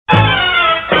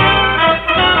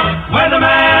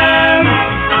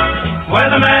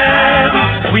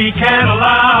we can't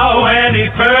allow any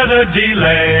further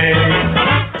delay.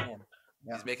 Yeah.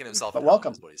 He's making himself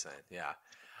welcome. Is what he's saying. Yeah.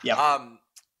 Yeah.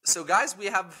 So guys, we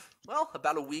have,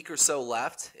 about a week or so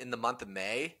left in the month of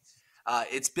May.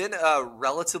 It's been a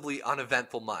relatively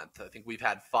uneventful month. I think we've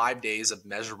had 5 days of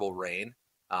measurable rain.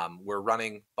 We're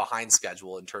running behind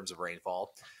schedule in terms of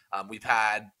rainfall. We've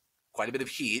had quite a bit of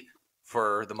heat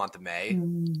for the month of May,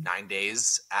 9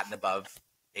 days at and above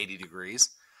 80 degrees.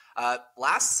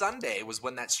 Last Sunday was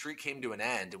when that streak came to an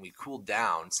end and we cooled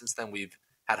down. Since then, we've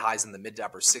had highs in the mid to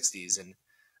upper 60s. And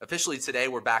officially today,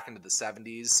 we're back into the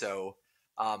 70s. So,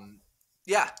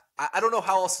 I don't know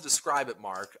how else to describe it,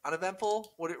 Mark.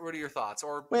 Uneventful? What are your thoughts?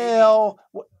 Or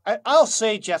I'll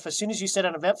say, Jeff, as soon as you said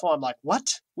uneventful, I'm like,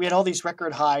 what? We had all these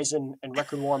record highs and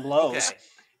record warm lows. Okay.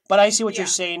 But I see what you're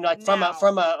saying. Like from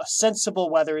a sensible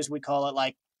weather, as we call it,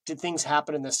 like, did things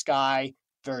happen in the sky?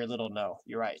 Very little, no.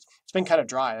 You're right. It's been kind of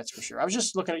dry, that's for sure. I was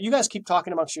just looking at, you guys keep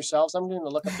talking amongst yourselves. I'm going to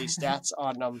look up these stats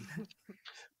on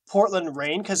Portland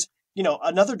rain because,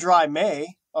 another dry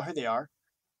May. Oh, here they are.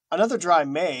 Another dry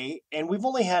May, and we've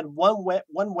only had one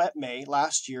wet May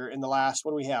last year in the last,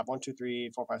 what do we have? 1, 2, 3,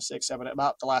 4, 5, 6, 7,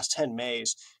 about the last 10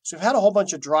 Mays. So we've had a whole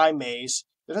bunch of dry Mays.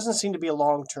 There doesn't seem to be a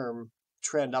long-term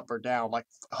trend up or down like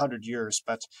 100 years,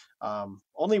 but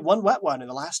only one wet one in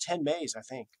the last 10 Mays, I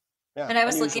think. Yeah, and I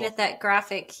was looking at that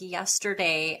graphic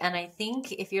yesterday, and I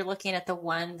think if you're looking at the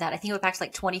one that I think went back to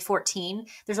like 2014,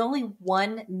 there's only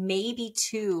one, maybe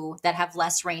two that have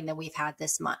less rain than we've had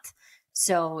this month.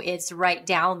 So it's right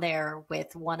down there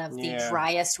with one of the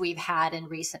driest we've had in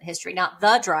recent history. Not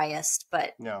the driest,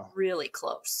 but really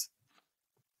close.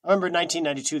 I remember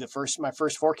 1992, my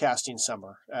first forecasting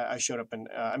summer. I showed up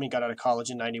got out of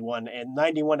college in 91. And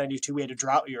 91, 92, we had a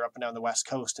drought year up and down the West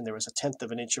Coast, and there was 1/10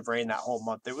 of an inch of rain that whole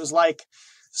month. It was like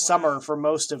summer for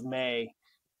most of May.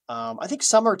 I think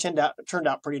summer turned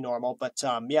out pretty normal, but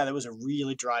there was a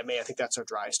really dry May. I think that's our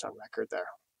driest on record there.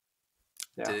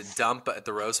 Yeah. Did it dump at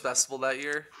the Rose Festival that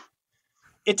year?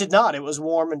 It did not. It was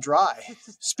warm and dry.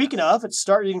 Speaking of, it's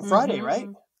starting Friday, right?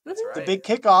 That's right. The big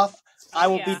kickoff. I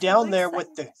will be down there with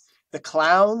the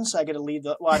clowns. I got to lead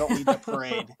I don't lead the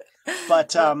parade.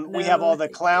 But we have all the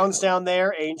clowns down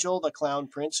there. Angel, the clown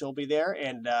prince, he'll be there.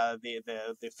 And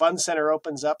the fun center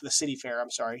opens up, the city fair, I'm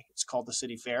sorry. It's called the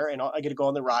city fair. And I get to go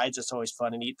on the rides. It's always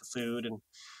fun and eat the food and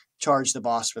charge the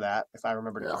boss for that if I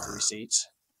remember to get the receipts.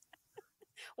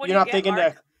 What You're do you not get, thinking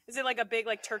Mark? Is it like a big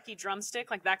turkey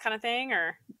drumstick, like that kind of thing,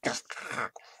 or?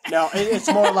 No,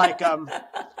 it's more like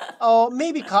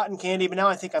maybe cotton candy, but now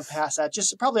I think I'm past that.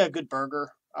 Just probably a good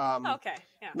burger. Okay,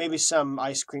 yeah. Maybe some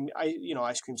ice cream,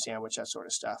 ice cream sandwich, that sort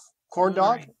of stuff. Corn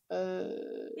dog? I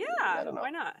don't know.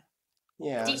 Why not?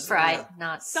 Yeah, deep fried,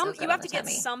 not some. So you have to get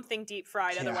something deep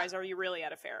fried, otherwise, are you really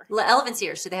at a fair? Elephant's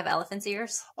ears. Do they have elephant's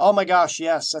ears? Oh my gosh,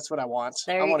 yes, that's what I want.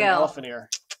 There you I want go. an elephant ear.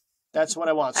 That's what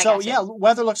I want. So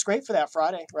weather looks great for that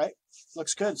Friday, right?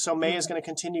 Looks good. So May is going to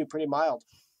continue pretty mild.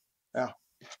 Yeah.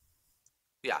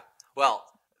 Yeah. Well,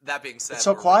 that being said, it's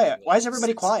so quiet. Why is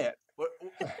everybody quiet?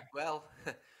 Well,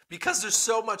 because there's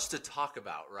so much to talk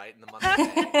about, right? In the month of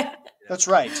May. That's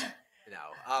right.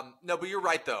 No, but you're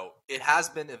right though. It has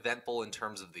been eventful in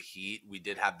terms of the heat. We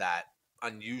did have that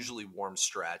unusually warm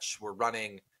stretch. We're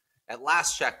running. At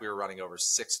last check, we were running over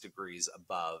 6 degrees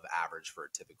above average for a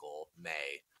typical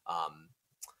May.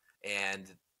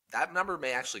 And that number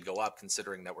may actually go up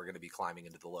considering that we're going to be climbing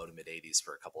into the low to mid 80s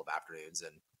for a couple of afternoons.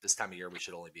 And this time of year, we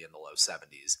should only be in the low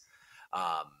 70s.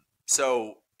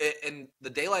 And the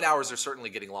daylight hours are certainly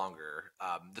getting longer.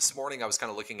 This morning, I was kind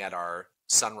of looking at our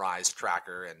sunrise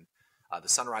tracker, and the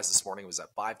sunrise this morning was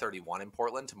at 5:31 in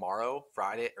Portland. Tomorrow,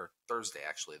 Friday, or Thursday,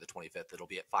 actually, the 25th, it'll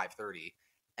be at 5:30.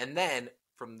 And then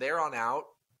from there on out,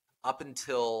 up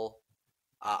until,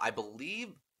 I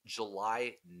believe,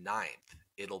 July 9th,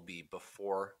 it'll be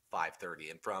before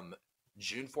 5:30. And from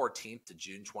June 14th to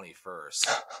June 21st,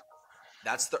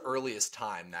 that's the earliest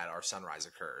time that our sunrise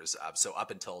occurs. So up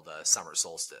until the summer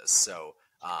solstice. So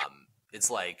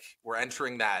it's like we're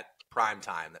entering that prime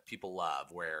time that people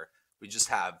love, where we just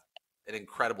have an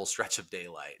incredible stretch of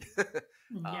daylight.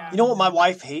 You know what my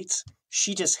wife hates?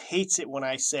 She just hates it when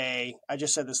I say, I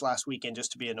just said this last weekend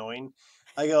just to be annoying.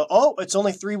 I go, oh, it's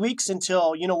only 3 weeks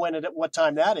until, what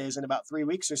time that is, in about 3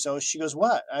 weeks or so. She goes,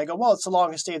 what? I go, well, it's the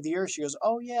longest day of the year. She goes,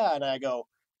 oh, yeah. And I go,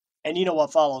 and you know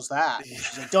what follows that?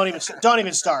 She's like, don't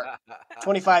even start.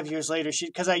 25 years later,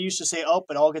 because I used to say, oh,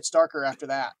 it all gets darker after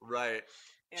that. Right.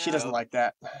 She doesn't like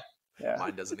that. Yeah.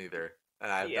 Mine doesn't either.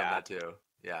 And I've done that too.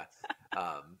 Yeah.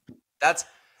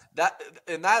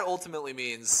 And that ultimately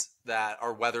means that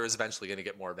our weather is eventually going to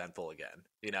get more eventful again,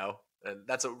 and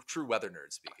that's a true weather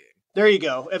nerd speaking. There you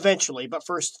go. Eventually, but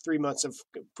first 3 months of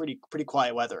pretty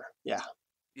quiet weather. Yeah.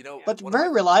 You know, But one of very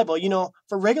my reliable.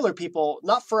 For regular people,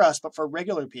 not for us, but for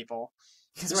regular people,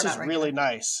 Because this we're is not really regular.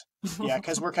 nice. Yeah,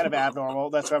 because we're kind of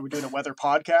abnormal. That's why we're doing a weather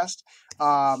podcast.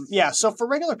 So for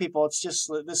regular people, it's just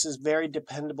this is very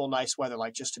dependable, nice weather.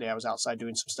 Like just today, I was outside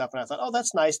doing some stuff, and I thought, oh,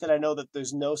 that's nice that I know that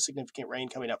there's no significant rain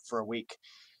coming up for a week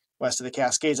west of the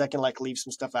Cascades. I can leave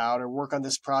some stuff out or work on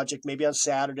this project maybe on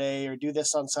Saturday or do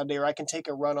this on Sunday, or I can take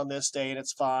a run on this day and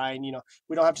it's fine.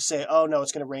 We don't have to say, oh no,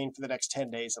 it's going to rain for the next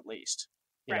 10 days at least.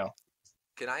 Right.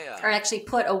 Can I Or actually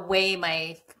put away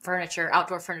my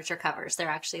outdoor furniture covers. They're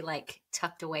actually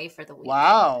tucked away for the week.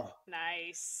 Wow.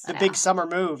 Nice. The big summer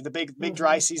move, the big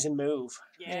dry season move.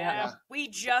 Yeah. We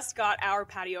just got our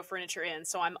patio furniture in,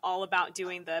 so I'm all about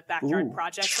doing the backyard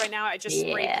projects right now. I just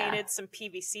spray painted some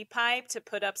PVC pipe to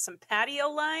put up some patio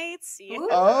lights. Yeah.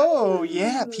 Oh,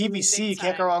 yeah. PVC. Big You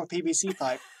can't go time. wrong with PVC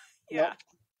pipe. Yeah.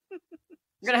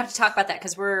 We're going to have to talk about that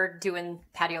because we're doing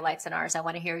patio lights in ours. I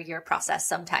want to hear your process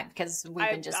sometime because we've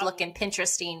been just looking,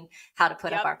 Pinteresting how to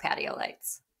put up our patio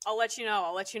lights. I'll let you know.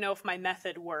 I'll let you know if my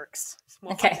method works.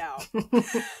 We'll Okay. find out.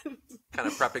 kind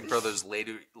of prepping for those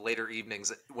later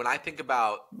evenings? When I think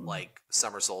about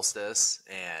summer solstice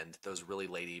and those really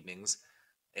late evenings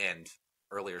and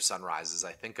earlier sunrises,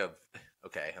 I think of,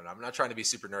 okay, and I'm not trying to be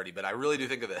super nerdy, but I really do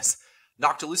think of this.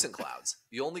 Noctilucent clouds.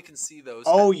 You only can see those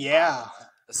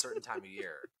a certain time of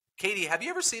year. Katie, have you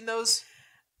ever seen those?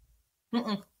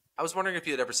 Mm-mm. I was wondering if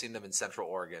you had ever seen them in Central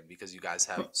Oregon because you guys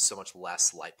have so much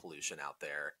less light pollution out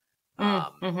there.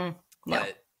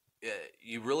 But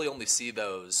you really only see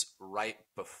those right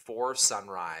before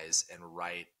sunrise and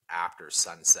right after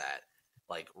sunset,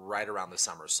 right around the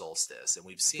summer solstice. And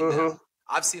we've seen them.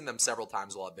 I've seen them several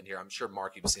times while I've been here. I'm sure,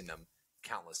 Mark, you've seen them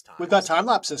countless times. We've got time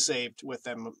lapses saved with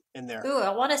them in there. Ooh, I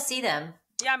want to see them.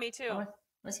 Yeah, me too.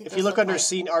 If you look under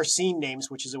our scene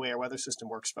names, which is the way our weather system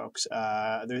works, folks,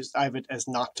 I have it as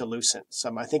noctilucent.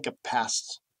 I think a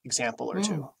past example or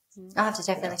two. I'll have to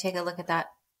definitely take a look at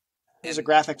that. There's a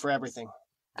graphic for everything.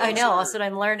 I know. That's what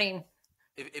I'm learning.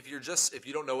 If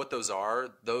you don't know what those are,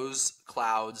 those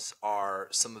clouds are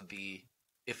some of the,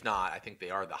 if not, I think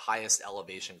they are the highest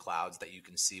elevation clouds that you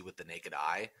can see with the naked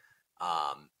eye.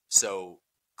 So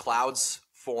clouds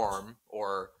form,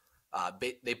 or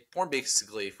they form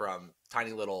basically from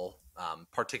tiny little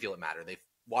particulate matter.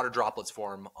 Water droplets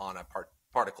form on a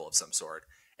particle of some sort,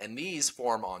 and these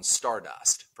form on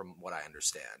stardust, from what I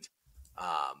understand.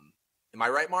 Am I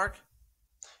right, Mark?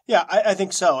 Yeah, I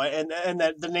think so. And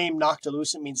that the name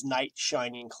noctilucent means night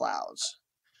shining clouds.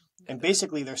 And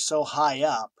basically they're so high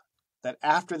up that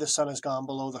after the sun has gone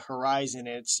below the horizon,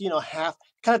 it's, half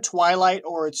kind of twilight,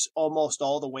 or it's almost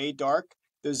all the way dark.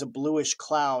 There's a bluish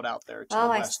cloud out there to the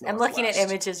west, I'm looking at northwest.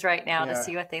 images right now to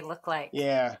see what they look like.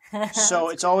 Yeah. So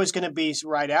it's always going to be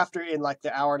right after, in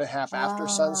the hour and a half after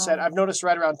sunset. I've noticed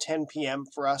right around 10 p.m.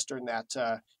 for us during that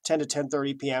 10 to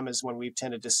 10:30 p.m. is when we've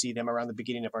tended to see them around the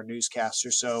beginning of our newscast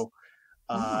or so.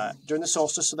 During the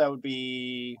solstice, so that would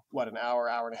be an hour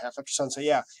and a half after sunset.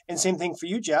 Yeah, and same thing for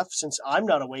you, Jeff. Since I'm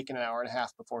not awake an hour and a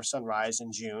half before sunrise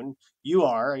in June, you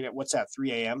are. What's that?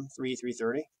 3 a.m.,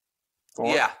 3:30.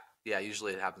 Yeah.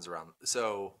 Usually it happens around.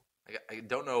 So I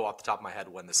don't know off the top of my head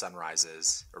when the sunrise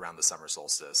is around the summer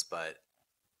solstice, but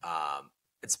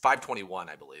it's 5:21,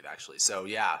 I believe, actually. So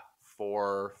yeah,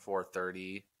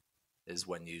 4:30 is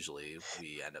when usually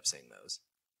we end up seeing those.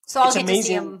 So I'll get to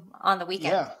see them on the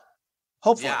weekend. Yeah.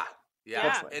 Hopefully.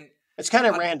 Yeah. Hopefully. And it's kind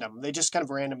of random. They just kind of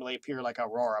randomly appear like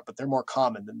aurora, but they're more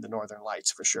common than the northern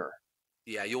lights for sure.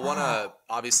 Yeah, you'll want to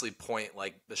obviously point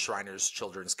the Shriners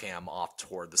Children's Cam off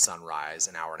toward the sunrise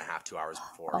an hour and a half, 2 hours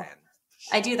beforehand.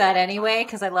 I do that anyway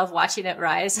because I love watching it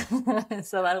rise.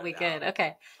 So that'll be good.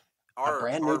 Okay. A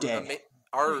brand new day.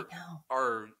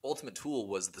 Our ultimate tool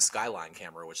was the Skyline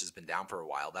camera, which has been down for a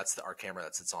while. That's our camera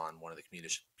that sits on one of the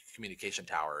communication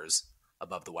towers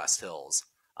above the West Hills.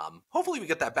 Hopefully we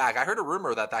get that back. I heard a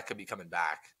rumor that could be coming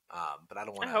back, but I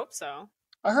don't want to. I hope so.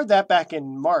 I heard that back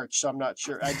in March, so I'm not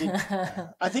sure. I did.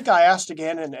 I think I asked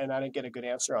again, and I didn't get a good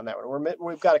answer on that one.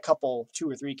 We've got a couple, 2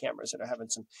 or 3 cameras that are having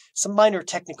some minor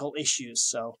technical issues,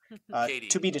 so Katie,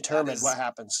 to be determined what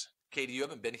happens. Katie, you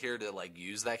haven't been here to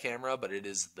use that camera, but it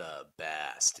is the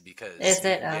best because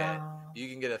you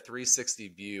can get a 360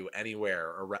 view anywhere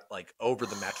or over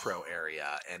the metro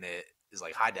area, and it is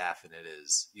high def, and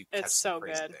you catch It's so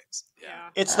crazy good. things. Yeah.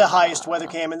 It's the highest weather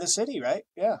cam in the city, right?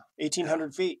 Yeah,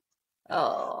 1,800 feet.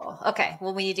 Oh, okay.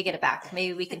 Well, we need to get it back.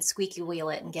 Maybe we can squeaky wheel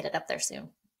it and get it up there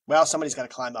soon. Well, somebody's got to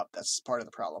climb up. That's part of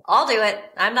the problem. I'll do it.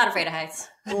 I'm not afraid of heights.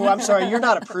 Oh, I'm sorry. You're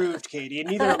not approved, Katie, and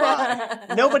neither am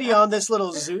I. Nobody on this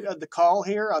little the call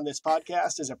here on this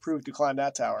podcast is approved to climb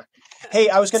that tower. Hey,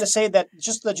 I was going to say that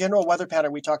just the general weather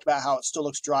pattern, we talked about how it still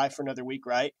looks dry for another week,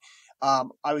 right?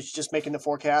 I was just making the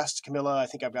forecast. Camilla, I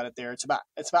think I've got it there. It's about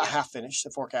half finished,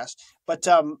 the forecast. But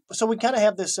so we kind of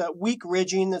have this weak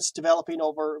ridging that's developing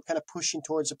over, kind of pushing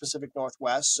towards the Pacific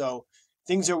Northwest. So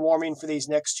things are warming for these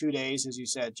next 2 days, as you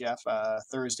said, Jeff,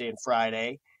 Thursday and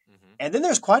Friday. Mm-hmm. And then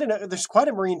there's quite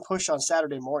a marine push on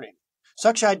Saturday morning. So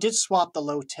actually, I did swap the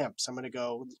low temps.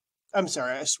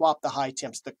 I swapped the high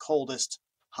temps, the coldest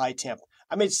high temp.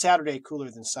 I made Saturday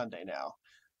cooler than Sunday now.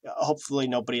 Hopefully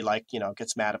nobody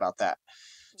gets mad about that,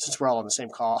 since we're all on the same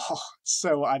call.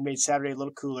 So I made Saturday a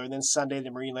little cooler, and then Sunday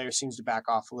the marine layer seems to back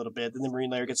off a little bit. Then the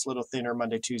marine layer gets a little thinner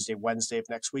Monday, Tuesday, Wednesday of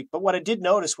next week. But what I did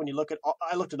notice when I looked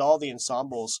at all the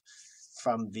ensembles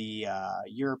from the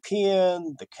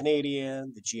European, the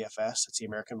Canadian, the GFS, that's the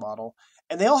American model,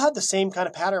 and they all had the same kind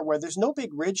of pattern where there's no big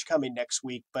ridge coming next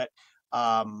week, but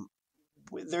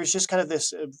there's just kind of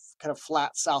this kind of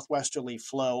flat southwesterly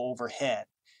flow overhead.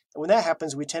 And when that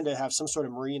happens, we tend to have some sort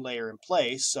of marine layer in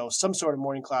place. So some sort of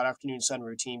morning cloud, afternoon sun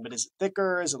routine. But is it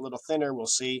thicker? Is it a little thinner? We'll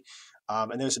see.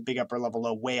 And there's a big upper level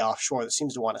low way offshore that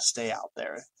seems to want to stay out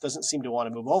there. It doesn't seem to want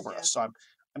to move over us. So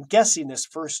I'm guessing this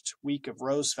first week of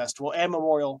Rose Festival and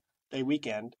Memorial Day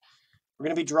weekend, we're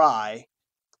going to be dry.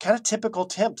 Kind of typical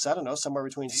temps. I don't know, somewhere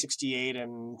between 68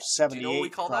 and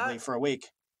 78 probably for a week.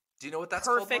 Do you know what that's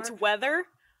perfect called, weather?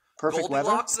 Perfect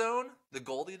Goldilocks weather? zone? The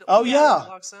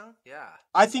Goldilocks zone? Yeah.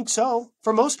 I think so.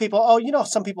 For most people,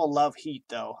 some people love heat,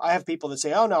 though. I have people that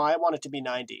say, oh, no, I want it to be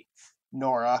 90.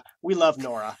 Nora. We love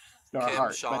Nora. Nora Kim,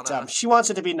 Hart. Shauna. But she wants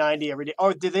it to be 90 every day.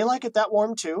 Oh, do they like it that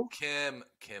warm, too? Kim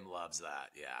loves that,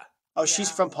 yeah. Oh,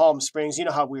 she's from Palm Springs. You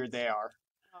know how weird they are.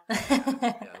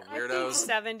 Yeah, weirdos.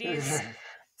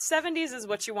 70s is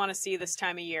what you want to see this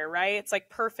time of year, right? It's like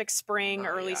perfect spring,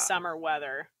 early summer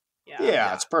weather.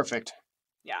 Yeah, it's perfect.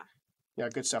 Yeah. Yeah,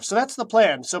 good stuff. So that's the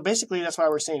plan. So basically, that's why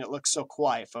we're saying it looks so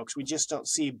quiet, folks. We just don't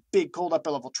see a big cold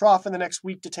upper level trough in the next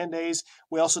week to 10 days.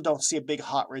 We also don't see a big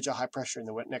hot ridge of high pressure in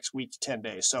the next week to 10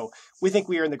 days. So we think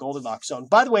we are in the Goldilocks zone.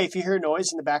 By the way, if you hear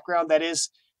noise in the background,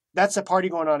 that's a party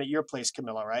going on at your place,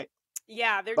 Camilla, right?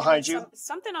 Yeah, they're behind doing you.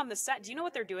 Something on the set. Do you know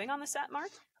what they're doing on the set, Mark?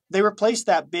 They replaced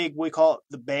that big, we call it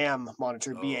the BAM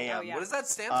monitor, BAM. Oh, yeah. What does that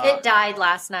stand for? It died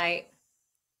last night.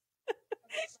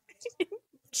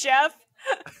 Jeff?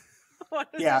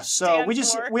 Yeah, so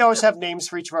we always have names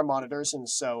for each of our monitors, and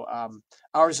so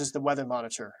ours is the weather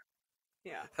monitor.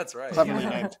 Yeah, that's right. Cleverly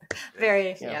named.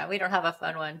 We don't have a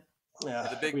fun one.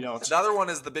 Yeah, we don't. The other one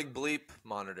is the big bleep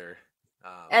monitor.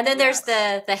 And then there's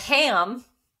the ham.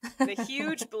 The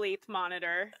huge bleep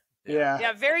monitor.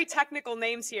 Yeah, very technical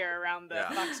names here around the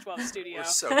Fox 12 studio. We're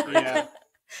so great.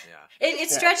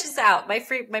 It stretches out. My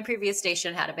previous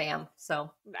station had a BAM,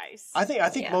 so nice. I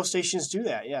think most stations do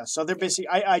that. Yeah, so they're basically.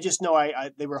 I just know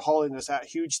they were hauling this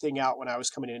huge thing out when I was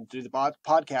coming in to do the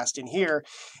podcast in here,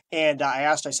 and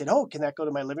I said, "Oh, can that go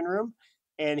to my living room?"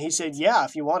 And he said, "Yeah,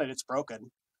 if you want it. It's broken."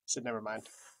 I said, "Never mind."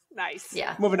 Nice.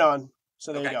 Yeah. Moving on.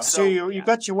 So there you go. So you've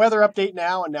got your weather update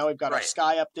now, and now we've got our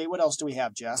sky update. What else do we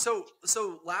have, Jeff? So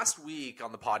last week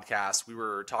on the podcast, we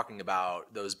were talking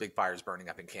about those big fires burning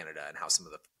up in Canada and how some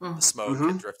of the smoke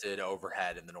had drifted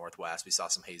overhead in the Northwest. We saw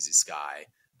some hazy sky.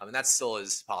 And that still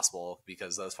is possible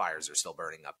because those fires are still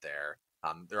burning up there.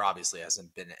 There obviously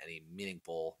hasn't been any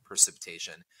meaningful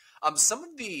precipitation. Some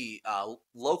of the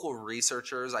local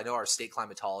researchers, I know our state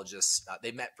climatologists,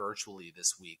 they met virtually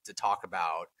this week to talk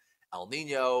about El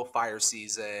Nino, fire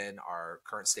season, our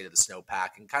current state of the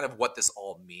snowpack, and kind of what this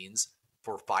all means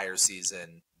for fire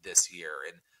season this year.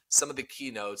 And some of the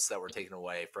keynotes that were taken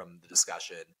away from the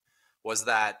discussion was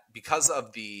that because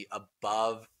of the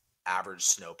above average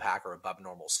snowpack or above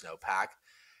normal snowpack,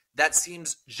 that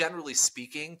seems, generally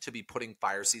speaking, to be putting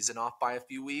fire season off by a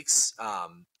few weeks.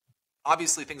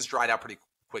 Obviously, things dried out pretty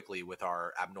quickly with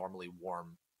our abnormally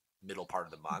warm middle part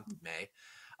of the month, May.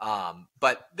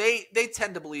 But they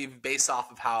tend to believe, based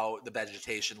off of how the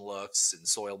vegetation looks and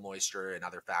soil moisture and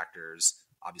other factors,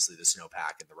 obviously the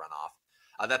snowpack and the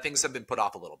runoff, that things have been put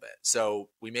off a little bit. So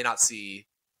we may not see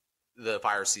the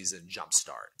fire season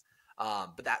jumpstart.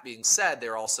 But that being said, they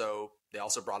also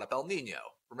brought up El Nino.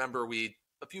 Remember,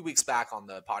 a few weeks back on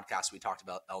the podcast, we talked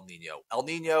about El Nino. El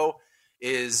Nino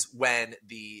is when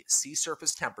the sea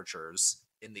surface temperatures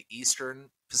in the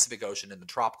eastern Pacific Ocean and the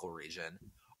tropical region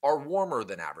are warmer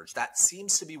than average. That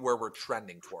seems to be where we're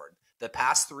trending toward. The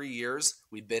past 3 years,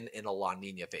 we've been in a La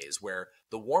Nina phase where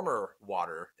the warmer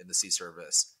water in the sea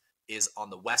surface is on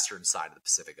the western side of the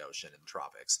Pacific Ocean and the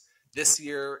tropics. This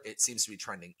year, it seems to be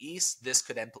trending east. This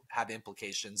could have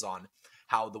implications on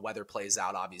how the weather plays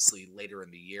out, obviously, later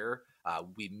in the year.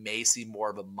 We may see more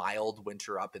of a mild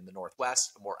winter up in the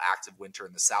Northwest, a more active winter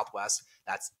in the Southwest.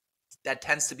 That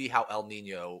tends to be how El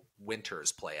Nino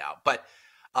winters play out. But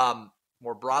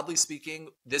more broadly speaking,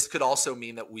 this could also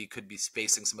mean that we could be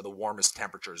facing some of the warmest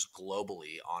temperatures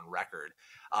globally on record.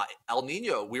 El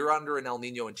Nino, we were under an El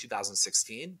Nino in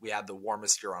 2016. We had the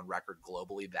warmest year on record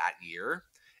globally that year.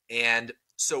 And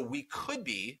so we could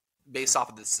be, based off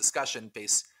of this discussion,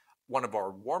 face one of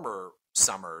our warmer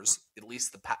summers, at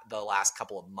least the last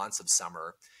couple of months of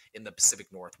summer in the Pacific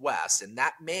Northwest. And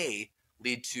that may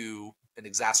lead to an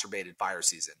exacerbated fire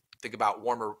season. Think about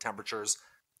warmer temperatures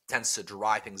tends to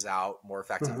dry things out more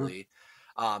effectively.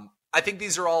 I think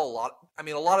these are all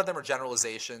a lot of them are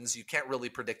generalizations. You can't really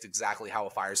predict exactly how a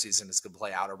fire season is going to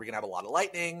play out. Are we going to have a lot of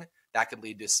lightning? That could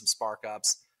lead to some spark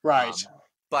ups. Right.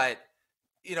 But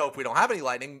if we don't have any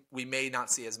lightning, we may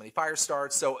not see as many fire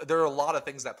starts. So there are a lot of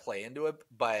things that play into it.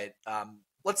 But Mark,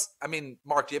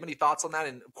 do you have any thoughts on that?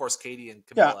 And of course, Katie and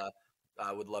Camilla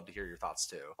would love to hear your thoughts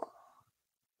too.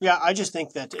 Yeah, I just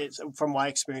think that from my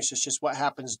experience, it's just what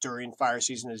happens during fire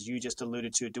season, as you just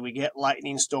alluded to. Do we get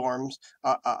lightning storms,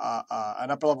 an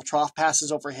upper level trough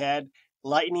passes overhead,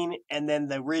 lightning, and then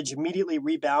the ridge immediately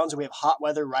rebounds and we have hot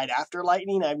weather right after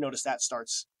lightning? I've noticed that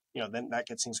starts, then that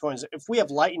gets things going. If we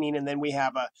have lightning and then we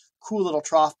have a cool little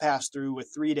trough pass through with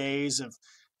 3 days of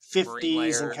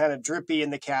 50s and kind of drippy in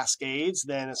the Cascades,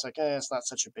 then it's like, it's not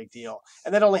such a big deal.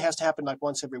 And that only has to happen like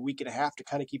once every week and a half to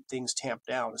kind of keep things tamped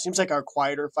down. It seems like our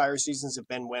quieter fire seasons have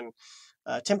been when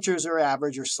temperatures are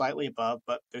average or slightly above,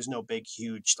 but there's no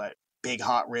huge, big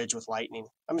hot ridge with lightning.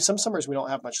 I mean, some summers we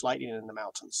don't have much lightning in the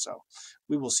mountains, so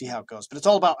we will see how it goes. But it's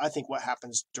all about, I think, what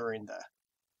happens during the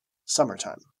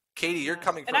summertime. Katie, you're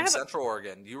coming from Central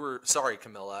Oregon. Sorry,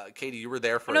 Camilla. Katie, you were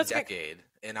there for a decade,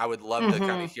 and I would love to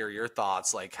kind of hear your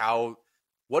thoughts. Like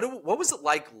what was it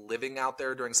like living out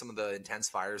there during some of the intense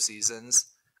fire seasons?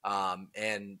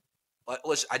 And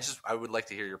I would like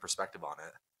to hear your perspective on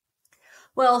it.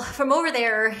 Well, from over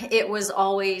there, it was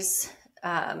always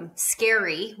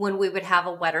scary when we would have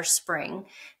a wetter spring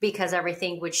because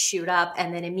everything would shoot up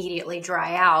and then immediately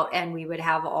dry out, and we would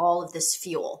have all of this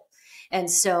fuel. And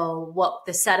so what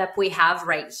the setup we have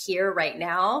right here, right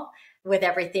now, with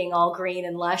everything all green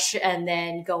and lush, and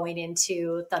then going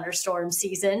into thunderstorm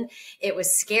season, it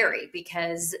was scary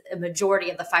because a majority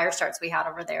of the fire starts we had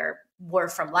over there were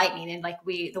from lightning. And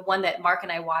the one that Mark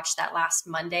and I watched that last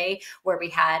Monday, where we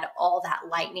had all that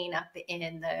lightning up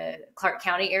in the Clark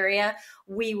County area,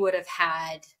 we would have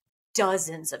had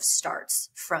dozens of starts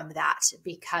from that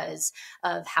because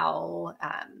of how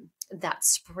that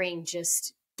spring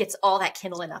just gets all that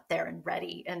kindling up there and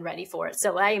ready for it.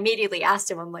 So I immediately asked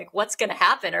him, I'm like, what's going to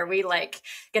happen? Are we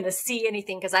going to see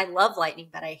anything? Because I love lightning,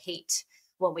 but I hate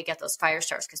when we get those fire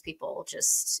starts because people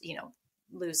just,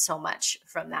 lose so much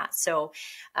from that. So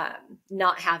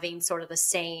not having sort of the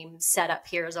same setup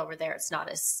here as over there, it's not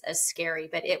as scary,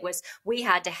 but we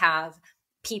had to have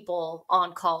people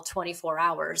on call 24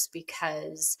 hours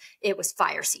because it was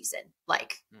fire season,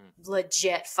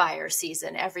 legit fire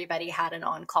season. Everybody had an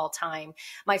on-call time.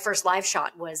 My first live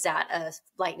shot was at a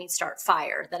lightning start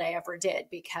fire that I ever did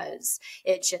because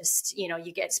it just,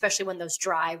 you get, especially when those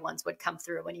dry ones would come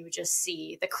through and you would just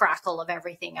see the crackle of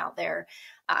everything out there.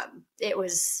 It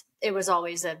was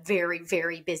always a very,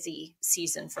 very busy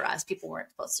season for us. People weren't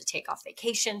supposed to take off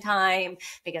vacation time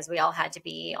because we all had to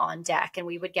be on deck, and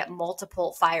we would get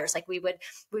multiple fires. We would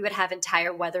have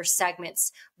entire weather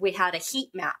segments. We had a heat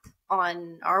map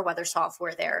on our weather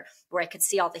software there where I could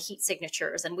see all the heat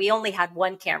signatures, and we only had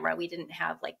one camera. We didn't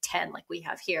have 10 like we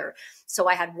have here. So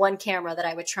I had one camera that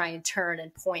I would try and turn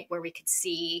and point where we could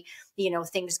see,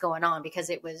 things going on, because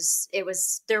it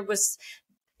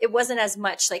wasn't as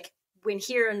much when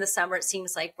here in the summer, it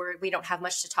seems like we don't have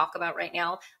much to talk about right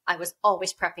now. I was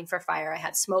always prepping for fire. I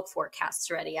had smoke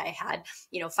forecasts ready. I had,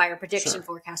 fire prediction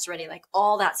forecasts ready,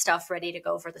 all that stuff ready to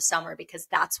go for the summer, because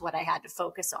that's what I had to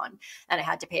focus on and I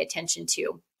had to pay attention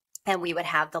to. And we would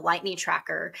have the lightning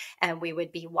tracker, and we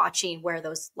would be watching where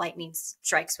those lightning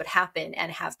strikes would happen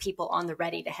and have people on the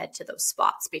ready to head to those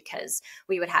spots, because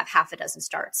we would have half a dozen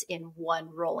starts in one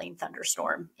rolling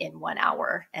thunderstorm in 1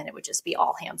 hour. And it would just be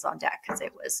all hands on deck because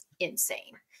it was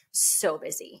insane. So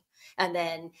busy. And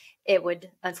then it would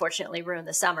unfortunately ruin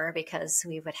the summer because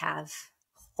we would have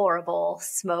horrible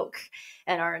smoke,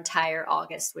 and our entire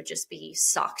August would just be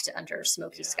socked under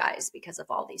smoky skies because of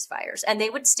all these fires. And they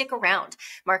would stick around.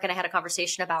 Mark and I had a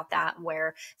conversation about that,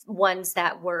 where ones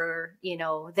that were,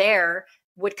 there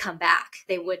would come back.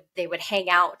 They would hang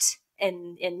out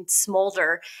and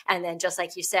smolder. And then just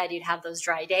like you said, you'd have those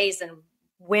dry days and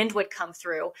wind would come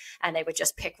through and they would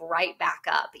just pick right back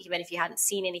up. Even if you hadn't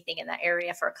seen anything in that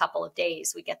area for a couple of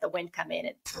days, we get the wind come in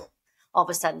and all of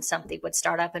a sudden something would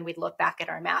start up and we'd look back at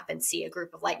our map and see a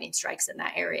group of lightning strikes in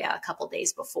that area a couple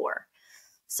days before.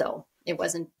 So it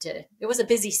was a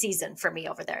busy season for me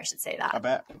over there. I should say that. I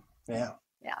bet. Yeah.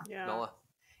 Nola?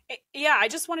 Yeah, I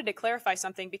just wanted to clarify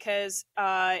something because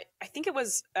I think it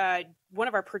was one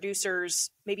of our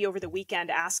producers maybe over the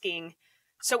weekend asking,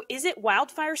 so is it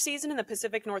wildfire season in the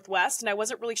Pacific Northwest? And I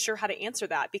wasn't really sure how to answer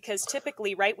that because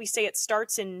typically, right, we say it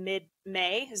starts in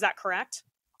mid-May. Is that correct?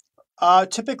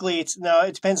 Typically, it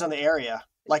depends on the area.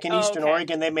 Like in Eastern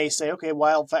Oregon, they may say, okay,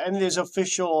 wildfire. And there's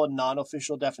official and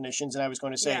non-official definitions. And I was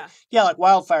going to say, like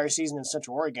wildfire season in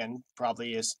Central Oregon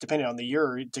probably is, depending on the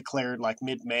year, declared like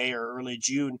mid-May or early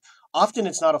June. Often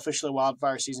it's not officially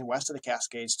wildfire season west of the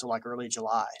Cascades till like early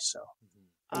July. So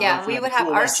we would have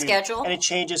our schedule. And it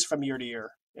changes from year to year.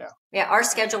 Yeah, our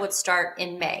schedule would start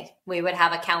in May. We would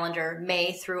have a calendar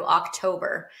May through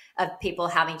October of people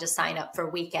having to sign up for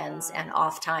weekends and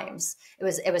off times. It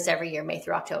was every year, May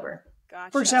through October.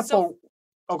 Gotcha. For example,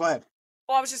 go ahead.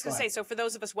 Well, I was just going to say, so for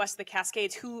those of us west of the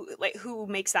Cascades, who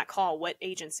makes that call? What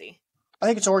agency? I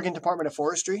think it's Oregon Department of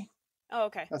Forestry. Oh,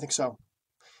 okay. I think so.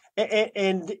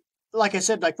 And like I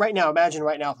said, like imagine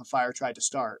right now if a fire tried to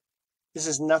start. This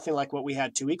is nothing like what we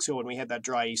had 2 weeks ago when we had that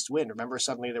dry east wind. Remember,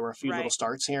 suddenly there were a few little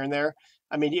starts here and there.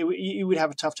 I mean, you would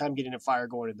have a tough time getting a fire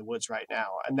going in the woods right now,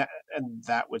 and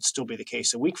that would still be the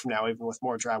case a week from now, even with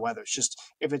more dry weather. It's just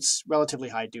if it's relatively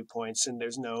high dew points and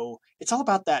it's all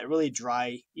about that really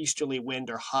dry easterly wind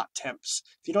or hot temps.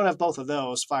 If you don't have both of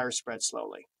those, fires spread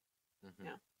slowly.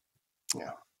 Mm-hmm.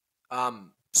 Yeah.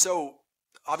 So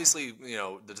obviously,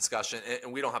 the discussion,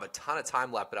 and we don't have a ton of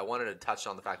time left, but I wanted to touch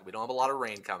on the fact that we don't have a lot of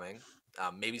rain coming.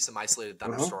 Maybe some isolated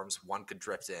thunderstorms. One could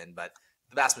drift in, but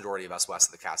the vast majority of us west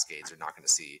of the Cascades are not going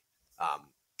to see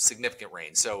significant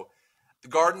rain. So the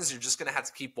gardens, you're just going to have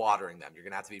to keep watering them. You're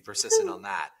going to have to be persistent on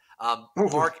that.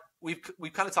 Mark, we've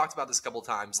kind of talked about this a couple of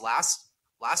times.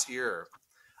 Last year,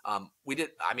 we did.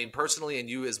 I mean, personally, and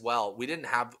you as well, we didn't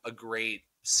have a great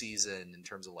season in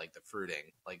terms of like the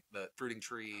fruiting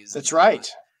trees. That's right.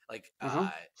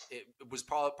 It was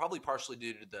probably partially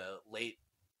due to the late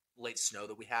snow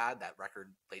that we had, that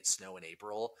record late snow in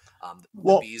April.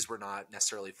 The bees were not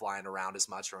necessarily flying around as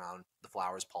much around the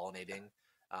flowers pollinating.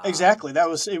 Exactly.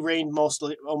 It rained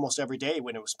almost every day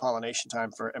when it was pollination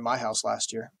time in my house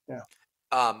last year. Yeah.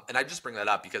 And I just bring that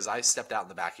up because I stepped out in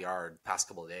the backyard the past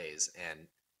couple of days and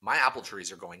my apple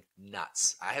trees are going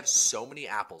nuts. I have so many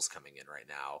apples coming in right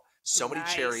now. So many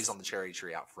cherries on the cherry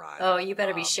tree out front. Oh, you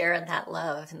better be sharing that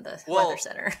love in the weather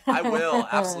center. I will,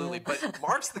 absolutely. But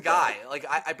Mark's the guy. Like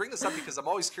I bring this up because I'm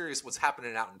always curious what's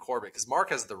happening out in Corbett because Mark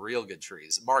has the real good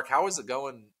trees. Mark, how is it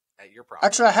going at your property?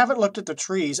 Actually, I haven't looked at the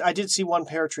trees. I did see one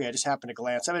pear tree. I just happened to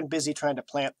glance. I've been busy trying to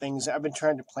plant things. I've been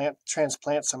trying to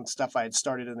transplant some stuff I had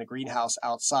started in the greenhouse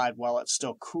outside while it's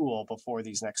still cool before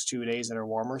these next 2 days that are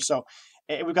warmer. So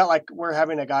we're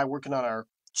having a guy working on our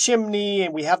chimney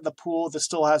and we have the pool that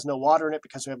still has no water in it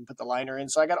because we haven't put the liner in.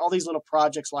 So I got all these little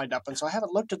projects lined up. And so I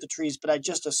haven't looked at the trees, but I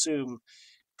just assume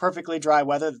perfectly dry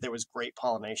weather that there was great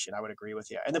pollination. I would agree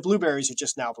with you. And the blueberries are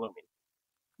just now blooming.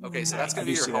 Okay, so that's going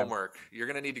to be your homework. You're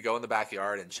going to need to go in the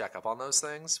backyard and check up on those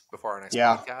things before our next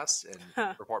podcast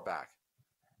and report back.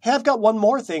 Hey, I've got one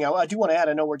more thing I do want to add.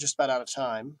 I know we're just about out of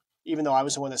time, even though I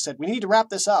was the one that said we need to wrap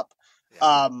this up.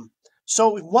 Yeah.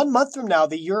 So 1 month from now,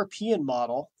 the European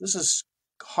model, this is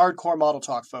hardcore model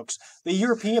talk, folks. The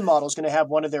European model is going to have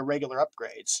one of their regular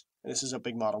upgrades. This is a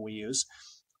big model we use.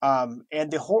 And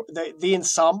the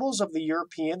ensembles of the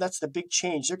European, that's the big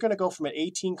change. They're going to go from an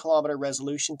 18-kilometer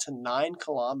resolution to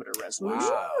 9-kilometer resolution.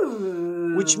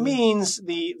 Wow. Which means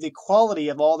the quality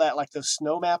of all that, like the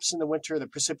snow maps in the winter, the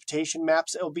precipitation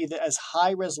maps, it'll be as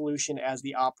high resolution as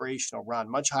the operational run,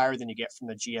 much higher than you get from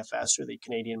the GFS or the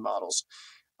Canadian models.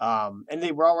 And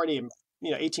they were already,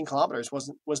 18 kilometers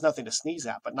was nothing to sneeze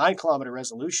at, but 9-kilometer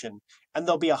resolution, and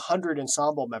there'll be 100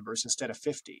 ensemble members instead of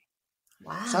 50.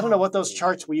 Wow. So I don't know what those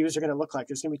charts we use are going to look like.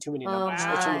 There's going to be too many numbers.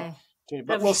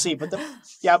 But we'll see. But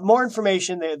more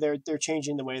information. They're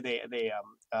changing the way they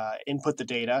input the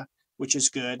data, which is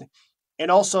good.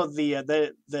 And also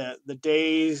the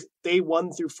day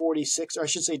 1 through 46, or I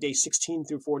should say day 16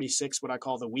 through 46, what I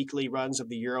call the weekly runs of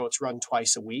the Euro. It's run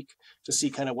twice a week to see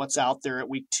kind of what's out there at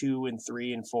week 2 and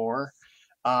 3 and 4.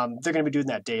 They're going to be doing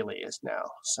that daily now.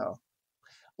 So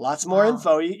lots more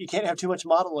info. You can't have too much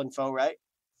model info, right?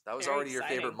 That was already your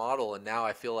favorite model, and now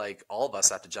I feel like all of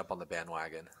us have to jump on the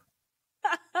bandwagon.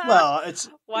 Well, it's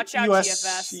Watch out, US,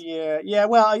 GFS. Yeah.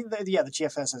 Well, yeah, the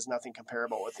GFS has nothing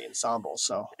comparable with the ensemble.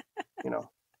 So,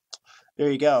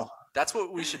 there you go. That's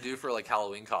what we should do for like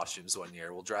Halloween costumes one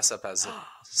year. We'll dress up as a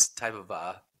type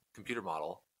of computer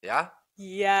model. Yeah.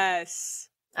 Yes.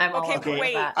 I'm all Okay, okay, wait.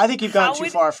 with that. I think you've gone too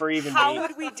far for even How me.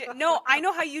 would we do? No, I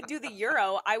know how you do the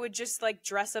Euro. I would just like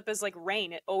dress up as like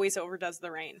rain. It always overdoes the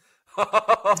rain.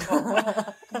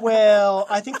 Well,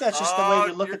 I think that's just the way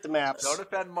we look at the maps. Don't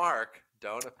offend Mark.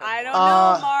 I don't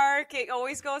know, Mark. It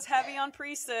always goes heavy on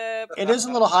precip. It is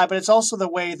a little high, but it's also the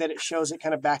way that it shows it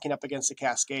kind of backing up against the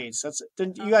Cascades.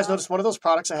 Did you guys notice one of those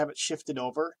products I have it shifted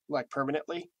over like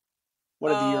permanently?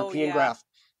 One of the European graph.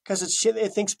 Because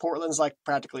it thinks Portland's like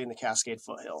practically in the Cascade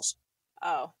foothills.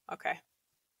 Oh, okay.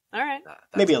 All right.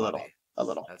 Maybe funny. a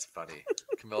little. That's funny.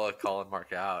 Camilla calling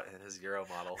Mark out in his Euro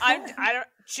model. I don't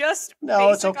just No,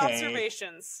 it's basic okay.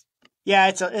 observations.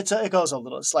 Yeah, it goes a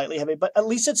little slightly heavy, but at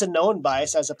least it's a known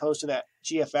bias as opposed to that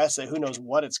GFS that who knows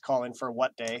what it's calling for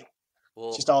what day. Well,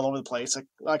 It's just all over the place,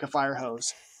 like a fire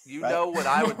hose. You right? know what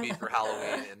I would be for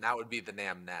Halloween, and that would be the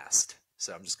Nam Nest.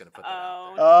 So I'm just going to put that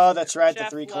out there. Oh, that's right, Jeff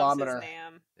the 3 loves kilometer. his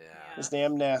Nam. Yeah. His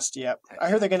Nam Nest, yep. I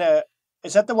heard they're going to...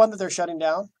 Is that the one that they're shutting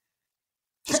down?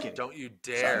 Just kidding. Don't you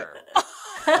dare.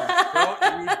 Don't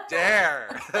you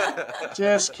dare.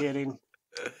 Just kidding.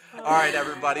 All right,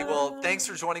 everybody. Well, thanks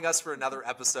for joining us for another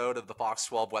episode of the Fox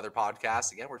 12 Weather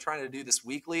Podcast. Again, we're trying to do this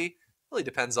weekly. Really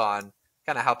depends on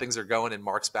kind of how things are going in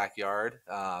Mark's backyard.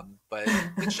 But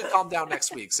it should calm down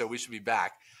next week, so we should be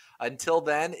back. Until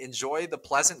then, enjoy the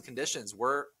pleasant conditions.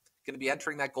 We're going to be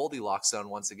entering that Goldilocks zone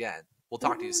once again. We'll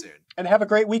talk to you soon. And have a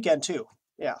great weekend, too.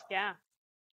 Yeah. Yeah.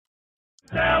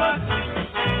 Tell us,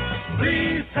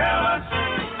 please tell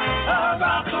us.